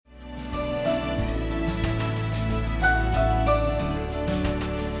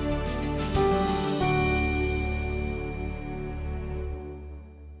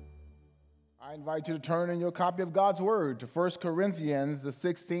invite you to turn in your copy of God's Word to 1 Corinthians, the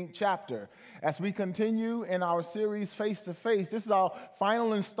 16th chapter. As we continue in our series, Face to Face, this is our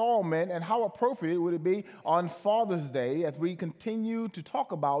final installment, and how appropriate would it be on Father's Day as we continue to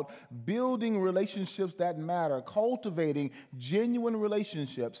talk about building relationships that matter, cultivating genuine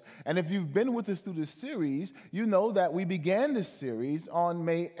relationships. And if you've been with us through this series, you know that we began this series on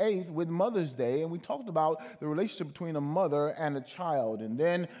May 8th with Mother's Day, and we talked about the relationship between a mother and a child. And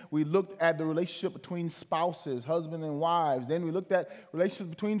then we looked at the relationship between spouses, husband and wives. Then we looked at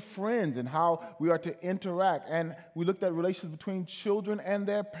relationships between friends and how we are to interact. And we looked at relationships between children and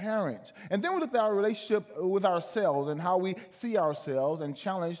their parents. And then we looked at our relationship with ourselves and how we see ourselves and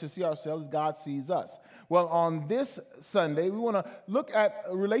challenged to see ourselves as God sees us. Well, on this Sunday, we want to look at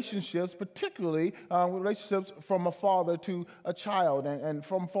relationships, particularly relationships from a father to a child, and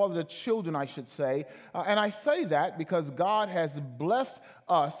from father to children, I should say. And I say that because God has blessed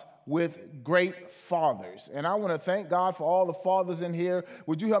us with great fathers. And I want to thank God for all the fathers in here.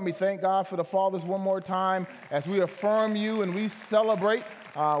 Would you help me thank God for the fathers one more time as we affirm you and we celebrate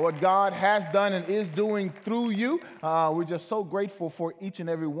what God has done and is doing through you. We're just so grateful for each and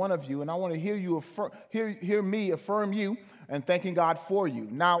every one of you. And I want to hear me affirm you and thanking God for you.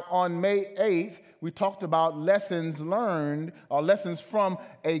 Now, on May 8th, we talked about lessons learned or lessons from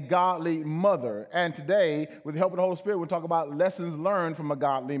a godly mother. And today, with the help of the Holy Spirit, we'll talk about lessons learned from a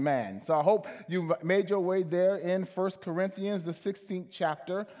godly man. So I hope you've made your way there in 1 Corinthians, the 16th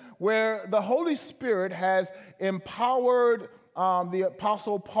chapter, where the Holy Spirit has empowered the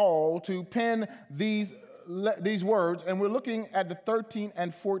Apostle Paul to pen these words. And we're looking at the 13th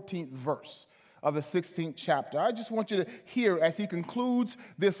and 14th verse of the 16th chapter. I just want you to hear as he concludes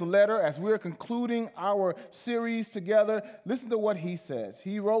this letter, as we're concluding our series together, listen to what he says.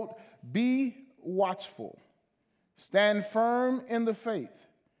 He wrote, "Be watchful, stand firm in the faith,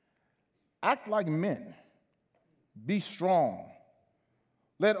 act like men, be strong.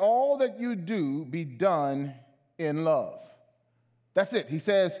 Let all that you do be done in love." That's it. He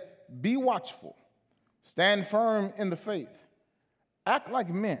says, be watchful, stand firm in the faith, act like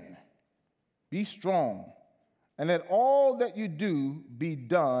men, be strong, and let all that you do be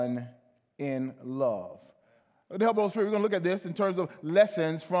done in love. With the help of the Holy Spirit, we're going to look at this in terms of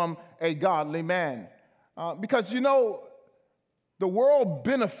lessons from a godly man. Because, you know, the world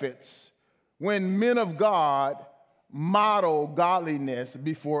benefits when men of God model godliness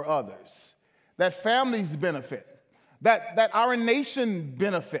before others. That families benefit. That our nation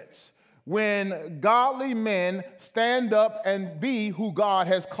benefits when godly men stand up and be who God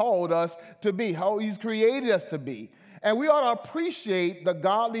has called us to be, how He's created us to be. And we ought to appreciate the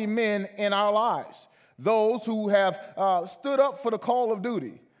godly men in our lives, those who have stood up for the call of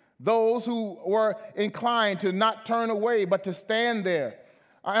duty, those who were inclined to not turn away but to stand there.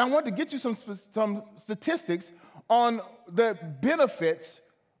 And I want to get you some statistics on the benefits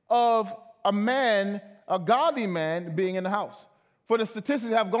of a godly man being in the house. For the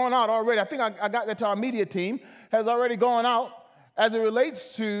statistics have gone out already. I think I got that to our media team, has already gone out as it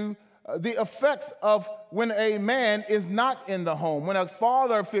relates to the effects of when a man is not in the home, when a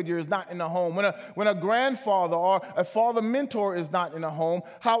father figure is not in the home, when a grandfather or a father mentor is not in the home,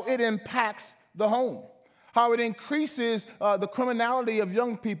 how it impacts the home, how it increases the criminality of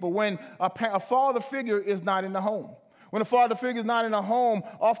young people when a father figure is not in the home. When a father figure is not in a home,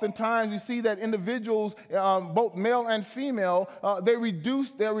 oftentimes we see that individuals, both male and female, they're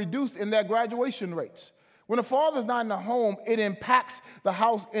reduced in their graduation rates. When a father is not in the home, it impacts the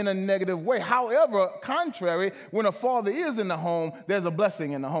house in a negative way. However, contrary, when a father is in the home, there's a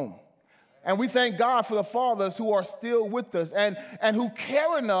blessing in the home. And we thank God for the fathers who are still with us and who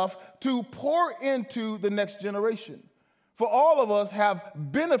care enough to pour into the next generation. For all of us have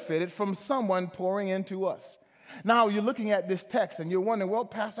benefited from someone pouring into us. Now, you're looking at this text and you're wondering, well,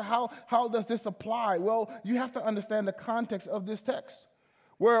 Pastor, how does this apply? Well, you have to understand the context of this text,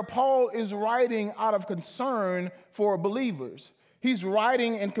 where Paul is writing out of concern for believers. He's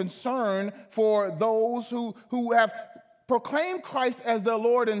writing in concern for those who have proclaimed Christ as their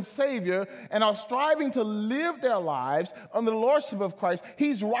Lord and Savior and are striving to live their lives under the lordship of Christ.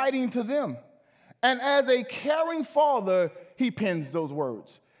 He's writing to them. And as a caring father, he pens those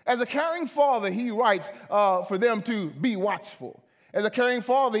words. As a caring father, he writes for them to be watchful. As a caring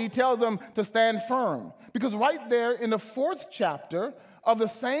father, he tells them to stand firm. Because right there in the 4th chapter of the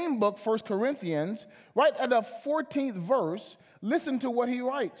same book, 1 Corinthians, right at the 14th verse, listen to what he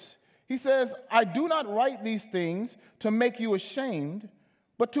writes. He says, "I do not write these things to make you ashamed,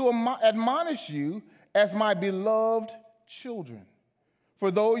 but to admonish you as my beloved children.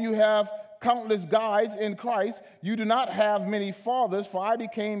 For though you have countless guides in Christ, you do not have many fathers, for I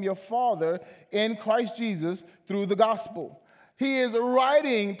became your father in Christ Jesus through the gospel. He is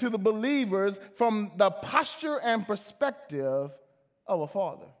writing to the believers from the posture and perspective of a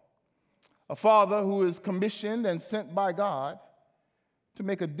father who is commissioned and sent by God to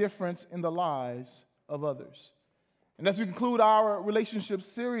make a difference in the lives of others. And as we conclude our relationship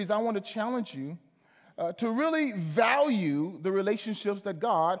series, I want to challenge you to really value the relationships that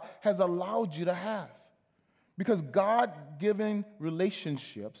God has allowed you to have. Because God-given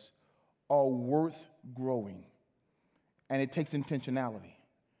relationships are worth growing. And it takes intentionality.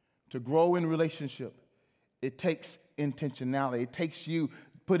 To grow in relationship, it takes intentionality. It takes you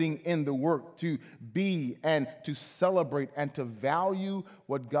putting in the work to be and to celebrate and to value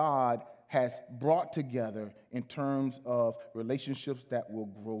what God has brought together in terms of relationships that will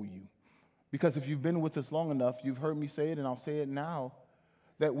grow you. Because if you've been with us long enough, you've heard me say it, and I'll say it now,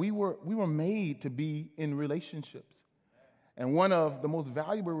 that we were made to be in relationships. And one of the most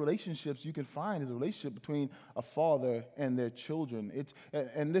valuable relationships you can find is a relationship between a father and their children.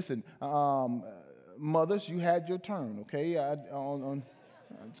 And listen, mothers, you had your turn, okay?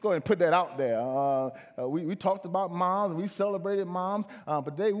 Let's go ahead and put that out there. We talked about moms, and we celebrated moms,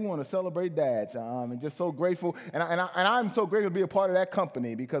 but today we want to celebrate dads. And just so grateful. And I'm so grateful to be a part of that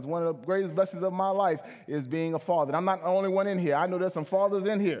company, because one of the greatest blessings of my life is being a father. And I'm not the only one in here. I know there's some fathers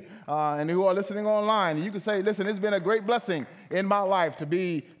in here and who are listening online. And you can say, listen, it's been a great blessing in my life to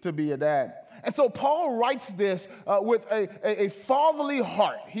be a dad. And so Paul writes this with a fatherly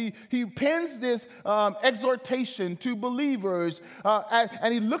heart. He pens this exhortation to believers,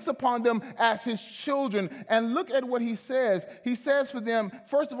 and he looks upon them as his children. And look at what he says. He says for them,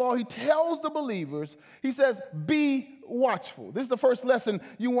 first of all, he tells the believers, he says, be watchful. This is the first lesson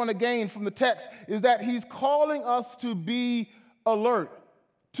you want to gain from the text, is that he's calling us to be alert,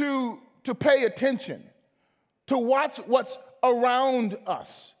 to pay attention, to watch what's around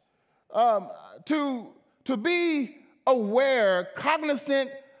us. To be aware, cognizant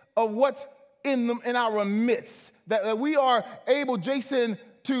of what's in our midst, that we are able, Jason,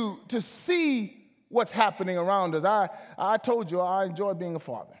 to see what's happening around us. I told you I enjoy being a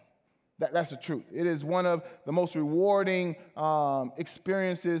father. That's the truth. It is one of the most rewarding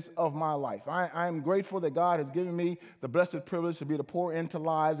experiences of my life. I'm grateful that God has given me the blessed privilege to be to pour into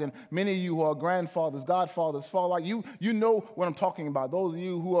lives. And many of you who are grandfathers, godfathers, father, like you know what I'm talking about. Those of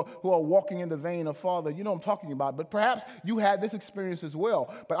you who are walking in the vein of father, you know what I'm talking about. But perhaps you had this experience as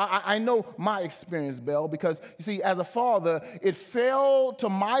well. But I know my experience, Belle, because you see, as a father, it fell to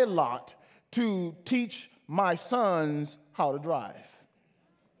my lot to teach my sons how to drive.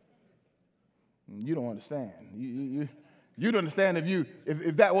 You don't understand. You'd understand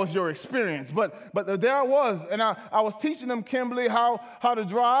if that was your experience. But there I was, and I was teaching them, Kimberly, how to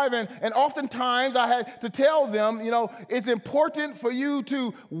drive, and oftentimes I had to tell them, it's important for you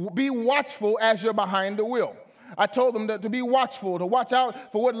to be watchful as you're behind the wheel. I told them to be watchful, to watch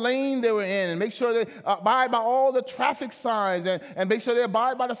out for what lane they were in, and make sure they abide by all the traffic signs, and make sure they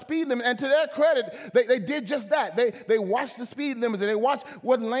abide by the speed limit. And to their credit, they did just that. They watched the speed limits, and they watched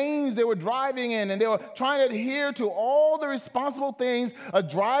what lanes they were driving in, and they were trying to adhere to all the responsible things a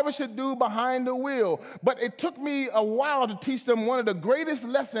driver should do behind the wheel. But it took me a while to teach them one of the greatest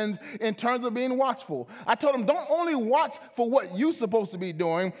lessons in terms of being watchful. I told them, don't only watch for what you're supposed to be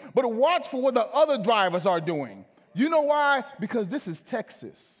doing, but watch for what the other drivers are doing. You know why? Because this is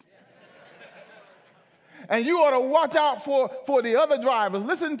Texas. And you ought to watch out for the other drivers.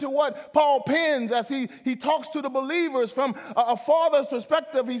 Listen to what Paul pens as he talks to the believers from a father's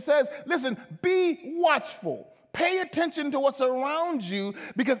perspective. He says, listen, be watchful. Pay attention to what's around you,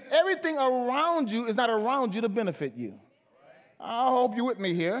 because everything around you is not around you to benefit you. I hope you're with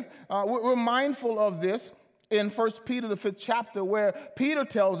me here. We're mindful of this in 1 Peter, the 5th chapter, where Peter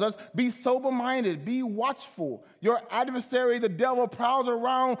tells us, be sober-minded, be watchful. Your adversary, the devil, prowls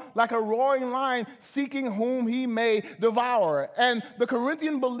around like a roaring lion, seeking whom he may devour. And the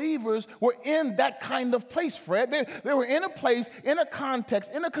Corinthian believers were in that kind of place, Fred. They were in a place, in a context,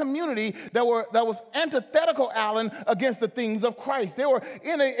 in a community that was antithetical, Alan, against the things of Christ. They were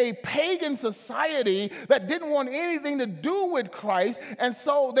in a pagan society that didn't want anything to do with Christ, and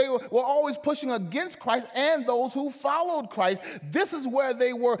so they were always pushing against Christ and those who followed Christ. This is where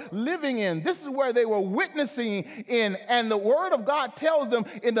they were living in. This is where they were witnessing in. And the Word of God tells them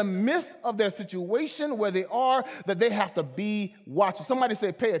in the midst of their situation where they are, that they have to be watching. Somebody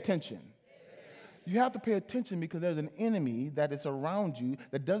say, pay attention. You have to pay attention because there's an enemy that is around you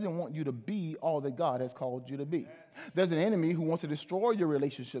that doesn't want you to be all that God has called you to be. There's an enemy who wants to destroy your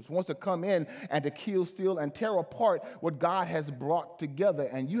relationships, wants to come in and to kill, steal, and tear apart what God has brought together.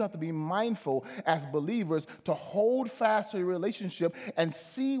 And you have to be mindful as believers to hold fast to your relationship and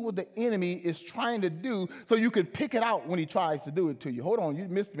see what the enemy is trying to do so you can pick it out when he tries to do it to you. Hold on, you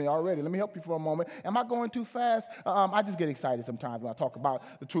missed me already. Let me help you for a moment. Am I going too fast? I just get excited sometimes when I talk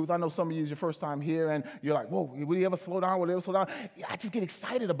about the truth. I know some of you is your first time here and you're like, whoa, will he ever slow down? Will he ever slow down? Yeah, I just get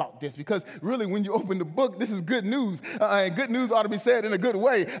excited about this because really when you open the book, this is good news. And good news ought to be said in a good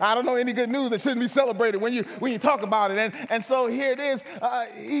way. I don't know any good news that shouldn't be celebrated when you talk about it. And so here it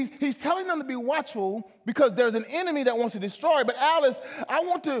is. He's telling them to be watchful because there's an enemy that wants to destroy. But Alice, I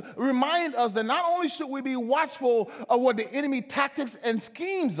want to remind us that not only should we be watchful of what the enemy tactics and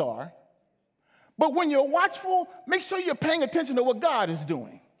schemes are, but when you're watchful, make sure you're paying attention to what God is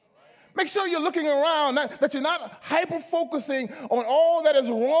doing. Make sure you're looking around, that you're not hyper-focusing on all that is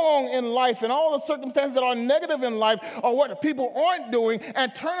wrong in life and all the circumstances that are negative in life or what people aren't doing,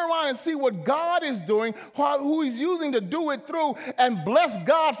 and turn around and see what God is doing, who he's using to do it through, and bless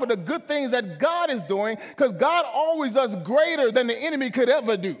God for the good things that God is doing, because God always does greater than the enemy could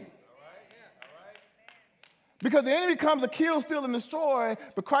ever do. Because the enemy comes to kill, steal, and destroy,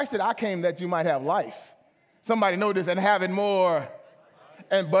 but Christ said, I came that you might have life. Somebody know this, and have it more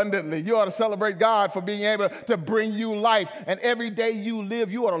abundantly. You ought to celebrate God for being able to bring you life. And every day you live,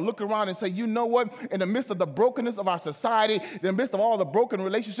 you ought to look around and say, you know what? In the midst of the brokenness of our society, in the midst of all the broken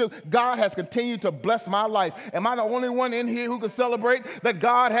relationships, God has continued to bless my life. Am I the only one in here who can celebrate that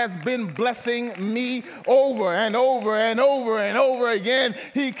God has been blessing me over and over and over and over again?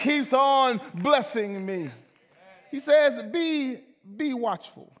 He keeps on blessing me. He says, be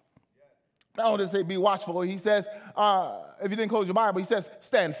watchful. Not only does he say be watchful, he says, if you didn't close your Bible, he says,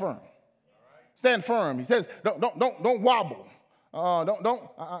 stand firm. Stand firm. He says, don't wobble.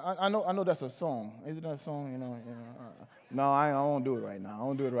 I know that's a song. Isn't that a song? No, I won't do it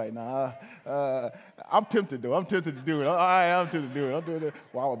right now. I'm tempted though. I'm tempted to do it. I'm tempted to do it. I'll do it.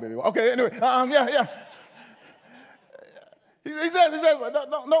 Wow, baby. Okay, anyway, yeah. He says,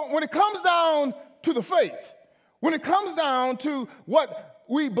 no, when it comes down to the faith, when it comes down to what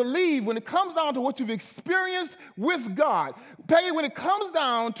we believe, when it comes down to what you've experienced with God, Peggy, when it comes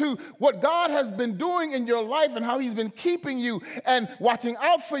down to what God has been doing in your life and how he's been keeping you and watching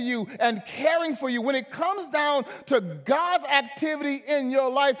out for you and caring for you, when it comes down to God's activity in your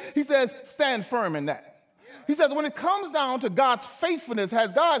life, he says, stand firm in that. He says, when it comes down to God's faithfulness,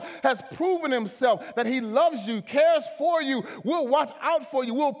 as God has proven himself that he loves you, cares for you, will watch out for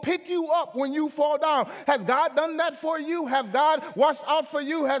you, will pick you up when you fall down. Has God done that for you? Has God watched out for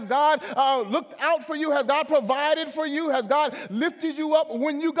you? Has God looked out for you? Has God provided for you? Has God lifted you up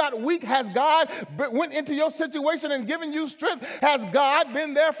when you got weak? Has God went into your situation and given you strength? Has God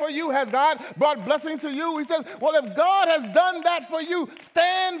been there for you? Has God brought blessing to you? He says, well, if God has done that for you,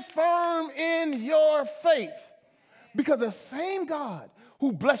 stand firm in your faith. Because the same God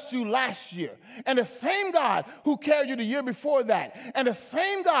who blessed you last year, and the same God who carried you the year before that, and the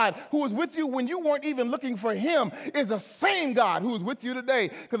same God who was with you when you weren't even looking for him, is the same God who is with you today.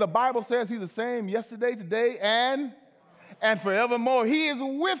 Because the Bible says he's the same yesterday, today, and forevermore. He is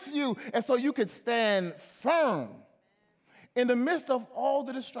with you, and so you can stand firm in the midst of all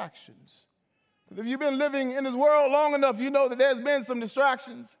the distractions. If you've been living in this world long enough, you know that there's been some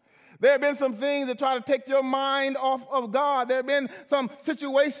distractions. There have been some things that try to take your mind off of God. There have been some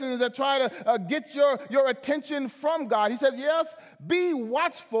situations that try to get your attention from God. He says, yes, be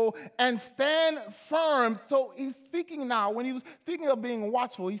watchful and stand firm. So he's speaking now, when he was speaking of being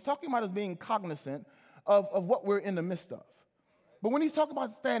watchful, he's talking about us being cognizant of what we're in the midst of. But when he's talking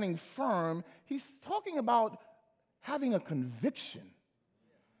about standing firm, he's talking about having a conviction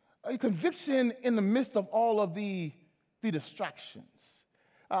in the midst of all of the distractions.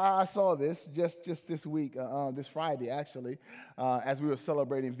 I saw this just this week, this Friday, actually, as we were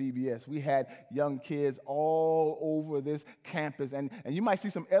celebrating VBS. We had young kids all over this campus, and you might see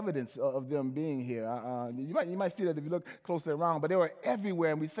some evidence of them being here. You might see that if you look closely around, but they were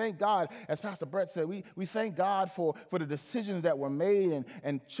everywhere, and we thank God, as Pastor Brett said, we thank God for the decisions that were made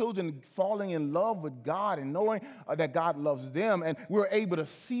and children falling in love with God and knowing that God loves them, and we were able to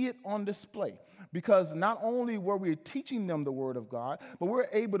see it on display. Because not only were we teaching them the Word of God, but we were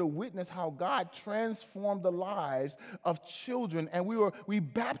able to witness how God transformed the lives of children, and we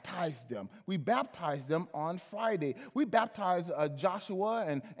baptized them. We baptized them on Friday. We baptized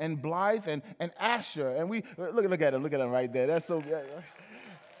Joshua and Blythe and Asher, and we look at them right there. That's so.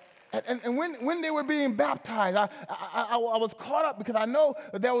 And when they were being baptized, I was caught up because I know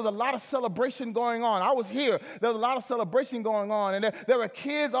that there was a lot of celebration going on. I was here. There was a lot of celebration going on. And there were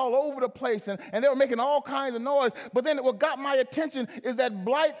kids all over the place. And they were making all kinds of noise. But then what got my attention is that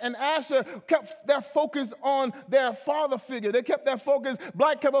Blight and Asher kept their focus on their father figure. They kept their focus.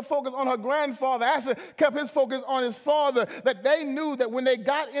 Blight kept her focus on her grandfather. Asher kept his focus on his father. That they knew that when they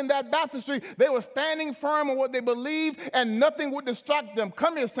got in that baptistry, they were standing firm on what they believed and nothing would distract them.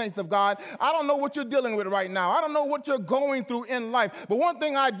 Come here, saints of God. I don't know what you're dealing with right now. I don't know what you're going through in life. But one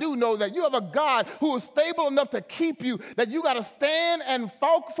thing I do know, that you have a God who is stable enough to keep you, that you got to stand and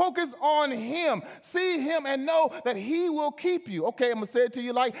focus on him. See him and know that he will keep you. Okay, I'm going to say it to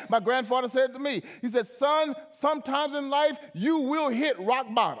you like my grandfather said it to me. He said, son, sometimes in life you will hit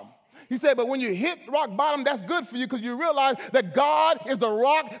rock bottom. He said, but when you hit rock bottom, that's good for you because you realize that God is the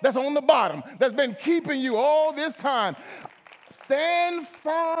rock that's on the bottom, that's been keeping you all this time. Stand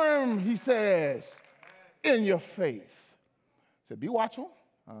firm, he says, in your faith. He said, be watchful,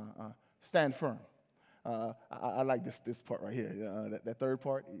 stand firm. I like this part right here, that third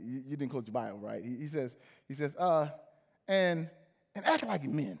part. You didn't close your Bible, right? He says, and act like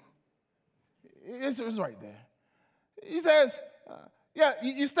men. It's right there. He says, yeah,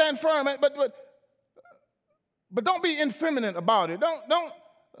 you stand firm, but don't be effeminate about it.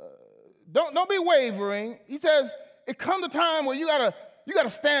 Don't be wavering. He says, it comes a time where you gotta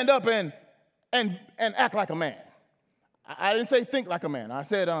stand up and act like a man. I didn't say think like a man. I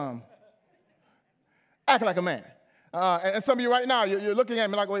said act like a man. And some of you right now, you're looking at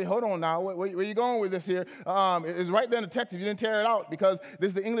me like, wait, hold on now. Where you going with this here? It's right there in the text if you didn't tear it out, because this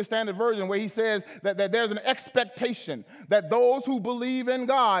is the English Standard Version where he says that there's an expectation that those who believe in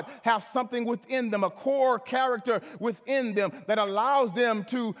God have something within them, a core character within them that allows them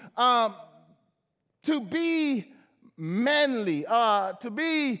to be manly, to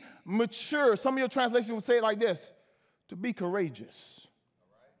be mature. Some of your translations would say it like this: to be courageous.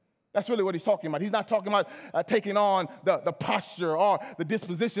 That's really what he's talking about. He's not talking about taking on the posture or the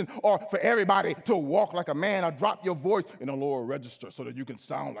disposition or for everybody to walk like a man or drop your voice in a lower register so that you can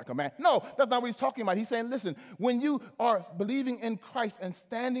sound like a man. No, that's not what he's talking about. He's saying, listen, when you are believing in Christ and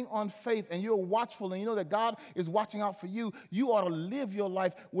standing on faith and you're watchful and you know that God is watching out for you, you ought to live your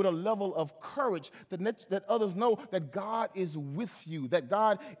life with a level of courage that others know that God is with you, that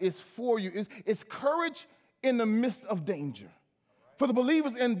God is for you. It's courage in the midst of danger. For the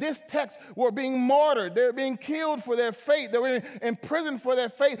believers in this text were being martyred. They're being killed for their faith. They were in prison for their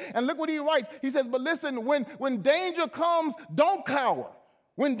faith. And look what he writes. He says, but listen, when danger comes, don't cower.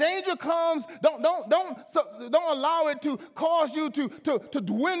 When danger comes, don't allow it to cause you to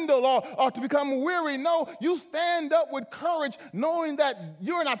dwindle or to become weary. No, you stand up with courage, knowing that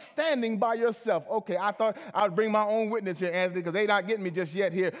you're not standing by yourself. Okay, I thought I would bring my own witness here, Anthony, because they're not getting me just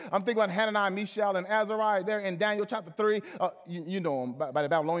yet here. I'm thinking about Hananiah, Mishael, and Azariah there in Daniel chapter 3. You know them by the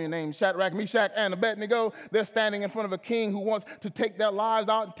Babylonian name, Shadrach, Meshach, and Abednego. They're standing in front of a king who wants to take their lives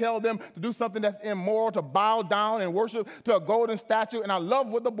out and tell them to do something that's immoral, to bow down and worship to a golden statue. And I love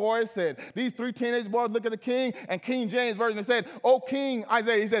what the boys said. These three teenage boys look at the king, and King James Version, they said, "Oh King,"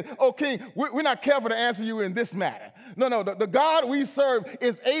 Isaiah, he said, "Oh King, we're not careful to answer you in this matter. No, the God we serve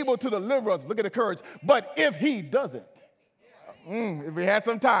is able to deliver us." Look at the courage. But if he doesn't, if we had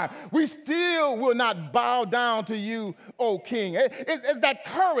some time, we still will not bow down to you, O king. It's that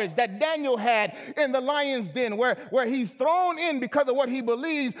courage that Daniel had in the lion's den where he's thrown in because of what he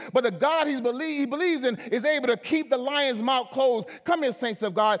believes, but the God he believes in is able to keep the lion's mouth closed. Come here, saints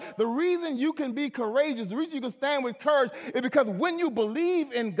of God. The reason you can be courageous, the reason you can stand with courage is because when you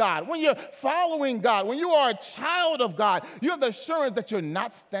believe in God, when you're following God, when you are a child of God, you have the assurance that you're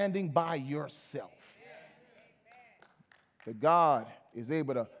not standing by yourself. That God is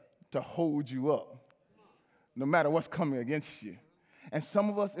able to hold you up no matter what's coming against you. And some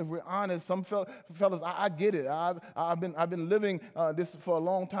of us, if we're honest, some fellas, I get it. I've been living this for a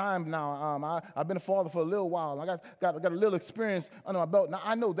long time now. I've been a father for a little while. I got a little experience under my belt. Now,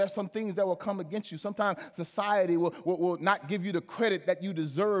 I know there's some things that will come against you. Sometimes society will not give you the credit that you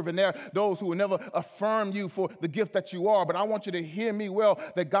deserve, and there are those who will never affirm you for the gift that you are. But I want you to hear me well,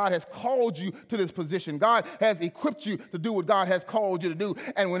 that God has called you to this position. God has equipped you to do what God has called you to do.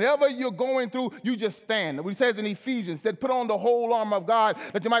 And whenever you're going through, you just stand. What he says in Ephesians, said, put on the whole armor of God,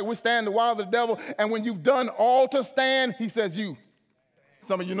 that you might withstand the wiles of the devil. And when you've done all to stand, he says you.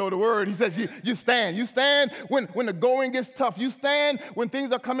 Some of you know the word. He says you stand. You stand when the going gets tough. You stand when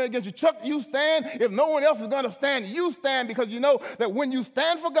things are coming against you. Chuck, you stand. If no one else is going to stand, you stand, because you know that when you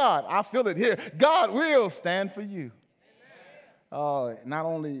stand for God, I feel it here, God will stand for you. Not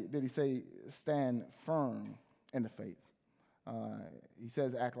only did he say stand firm in the faith, he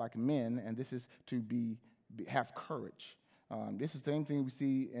says act like men, and this is to have courage. This is the same thing we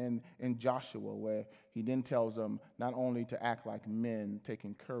see in Joshua, where he then tells them not only to act like men,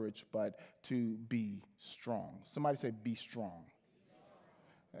 taking courage, but to be strong. Somebody say, be strong.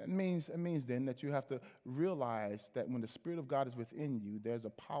 It means then that you have to realize that when the Spirit of God is within you, there's a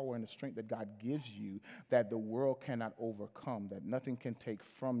power and a strength that God gives you that the world cannot overcome, that nothing can take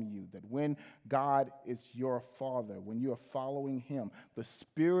from you, that when God is your Father, when you're following Him, the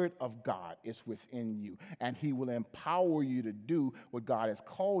Spirit of God is within you, and He will empower you to do what God has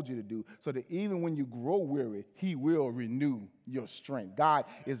called you to do, so that even when you grow weary, He will renew your strength. God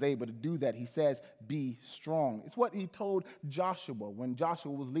is able to do that. He says, be strong. It's what He told Joshua when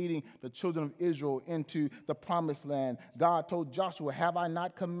Joshua was leading the children of Israel into the promised land. God told Joshua, have I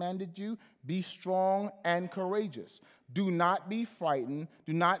not commanded you? Be strong and courageous. Do not be frightened.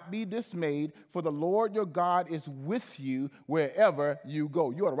 Do not be dismayed, for the Lord your God is with you wherever you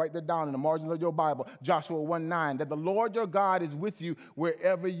go. You ought to write that down in the margins of your Bible, Joshua 1:9, that the Lord your God is with you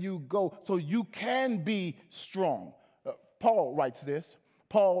wherever you go, so you can be strong. Paul writes this.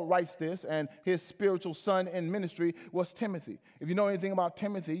 And his spiritual son in ministry was Timothy. If you know anything about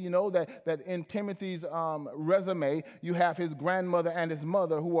Timothy, you know that in Timothy's resume, you have his grandmother and his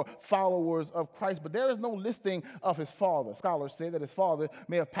mother who were followers of Christ, but there is no listing of his father. Scholars say that his father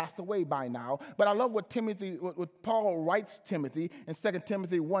may have passed away by now, but I love what Paul writes Timothy in 2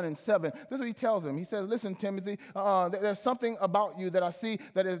 Timothy 1:7. This is what he tells him. He says, listen, Timothy, there's something about you that I see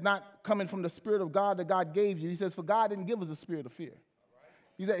that is not coming from the Spirit of God that God gave you. He says, for God didn't give us a spirit of fear.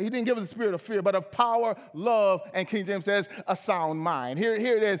 He didn't give us a spirit of fear, but of power, love, and King James says, a sound mind. Here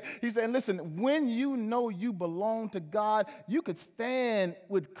it is. He said, listen, when you know you belong to God, you could stand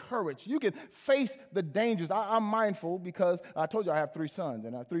with courage. You can face the dangers. I'm mindful because I told you I have 3 sons,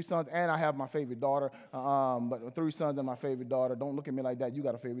 and I have 3 sons, and I have my favorite daughter. But 3 sons and my favorite daughter. Don't look at me like that. You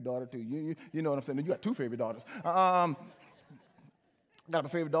got a favorite daughter, too. You know what I'm saying? You got 2 favorite daughters. Got my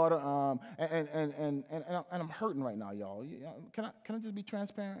favorite daughter, and I'm hurting right now, y'all. Can I just be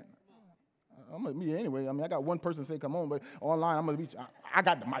transparent? I'm gonna be anyway. I mean, I got one person say come on, but online I'm gonna be. I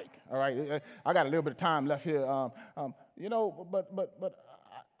got the mic, all right. I got a little bit of time left here. But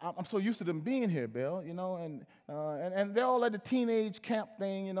I'm so used to them being here, Bill. And they're all at the teenage camp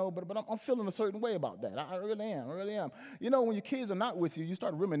thing, But I'm feeling a certain way about that. I really am. When your kids are not with you, you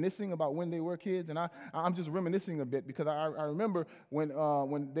start reminiscing about when they were kids, and I'm just reminiscing a bit because I remember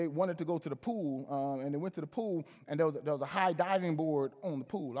when they wanted to go to the pool, and they went to the pool, and there was a high diving board on the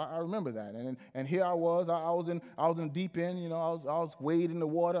pool. I remember that, and here I was in the deep end, I was wading in the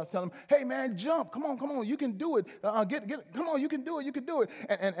water. I was telling them, hey man, jump, come on, you can do it. Come on, you can do it.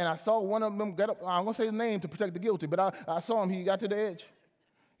 And I saw one of them get up. I'm gonna say his name to protect the guilty, but I saw him. He got to the edge.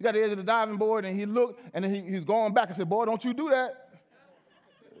 He got to the edge of the diving board, and he looked, and then he's going back. I said, boy, don't you do that.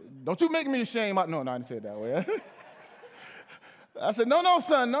 Don't you make me ashamed. No, I didn't say it that way. I said, no,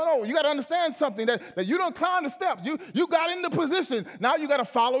 son, no. You got to understand something, that you don't climb the steps. You got in the position. Now you got to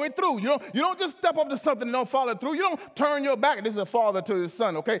follow it through. You don't just step up to something and don't follow it through. You don't turn your back. This is a father to his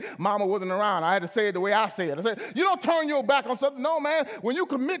son, okay? Mama wasn't around. I had to say it the way I say it. I said, you don't turn your back on something. No, man. When you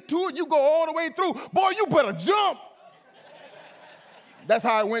commit to it, you go all the way through. Boy, you better jump. That's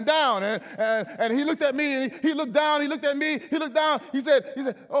how it went down. And he looked at me, and he looked down, he looked at me, he looked down. He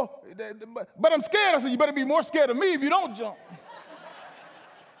said, oh, but I'm scared. I said, you better be more scared of me if you don't jump.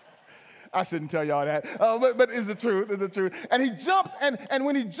 I shouldn't tell y'all that, but it's the truth. It's the truth. And he jumped, and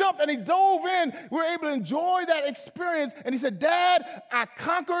when he jumped and he dove in, we were able to enjoy that experience. And he said, Dad, I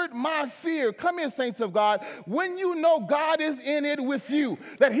conquered my fear. Come here, saints of God. When you know God is in it with you,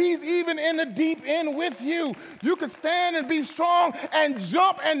 that He's even in the deep end with you, you can stand and be strong and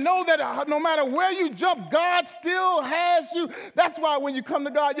jump and know that no matter where you jump, God still has you. That's why when you come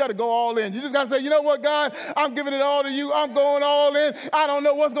to God, you got to go all in. You just got to say, you know what, God, I'm giving it all to you. I'm going all in. I don't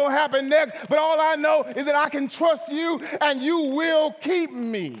know what's going to happen next. But all I know is that I can trust you and you will keep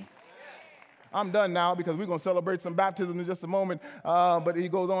me. I'm done now because we're going to celebrate some baptism in just a moment. But he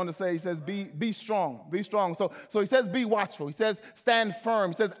goes on to say, he says, be strong, be strong. So he says, be watchful. He says, stand firm.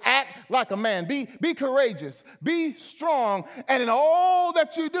 He says, act like a man. Be courageous. Be strong. And in all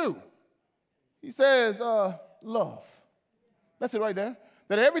that you do, he says, love. That's it right there.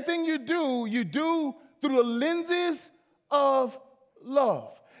 That everything you do through the lenses of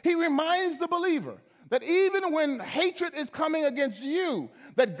love. He reminds the believer that even when hatred is coming against you,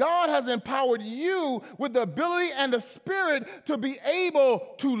 that God has empowered you with the ability and the spirit to be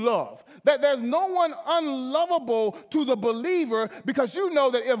able to love. That there's no one unlovable to the believer, because you know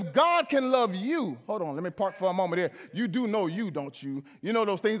that if God can love you, hold on, let me park for a moment here. You do know you, don't you? You know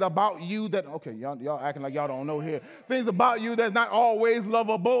those things about you that, okay, y'all acting like y'all don't know here. Things about you that's not always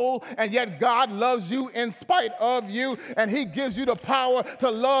lovable, and yet God loves you in spite of you, and he gives you the power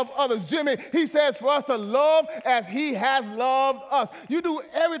to love others. Jimmy, he says for us to love as he has loved us. You do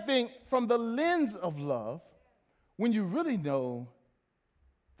everything from the lens of love when you really know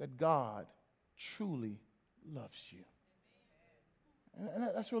that God truly loves you. And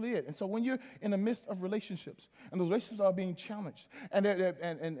that's really it. And so when you're in the midst of relationships, and those relationships are being challenged,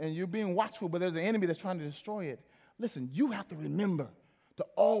 and you're being watchful, but there's an enemy that's trying to destroy it, listen, you have to remember to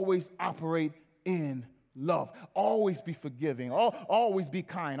always operate in love. Always be forgiving. Always be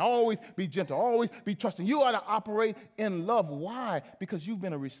kind. Always be gentle. Always be trusting. You ought to operate in love. Why? Because you've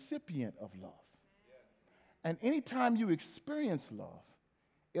been a recipient of love. And anytime you experience love,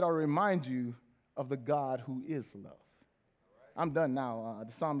 it ought to remind you of the God who is love. I'm done now.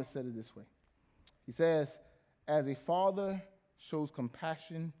 The psalmist said it this way. He says, as a father shows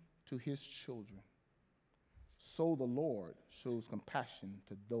compassion to his children, so the Lord shows compassion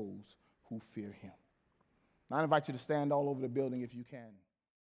to those who fear him. Now, I invite you to stand all over the building if you can.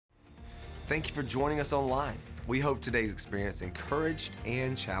 Thank you for joining us online. We hope today's experience encouraged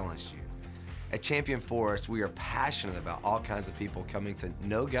and challenged you. At Champion Forest, we are passionate about all kinds of people coming to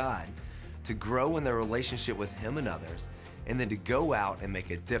know God, to grow in their relationship with him and others, and then to go out and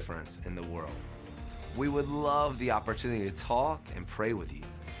make a difference in the world. We would love the opportunity to talk and pray with you.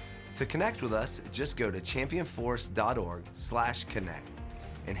 To connect with us, just go to championforest.org/connect.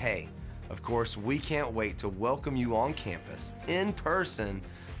 And hey, of course, we can't wait to welcome you on campus in person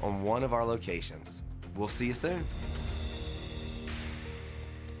on one of our locations. We'll see you soon.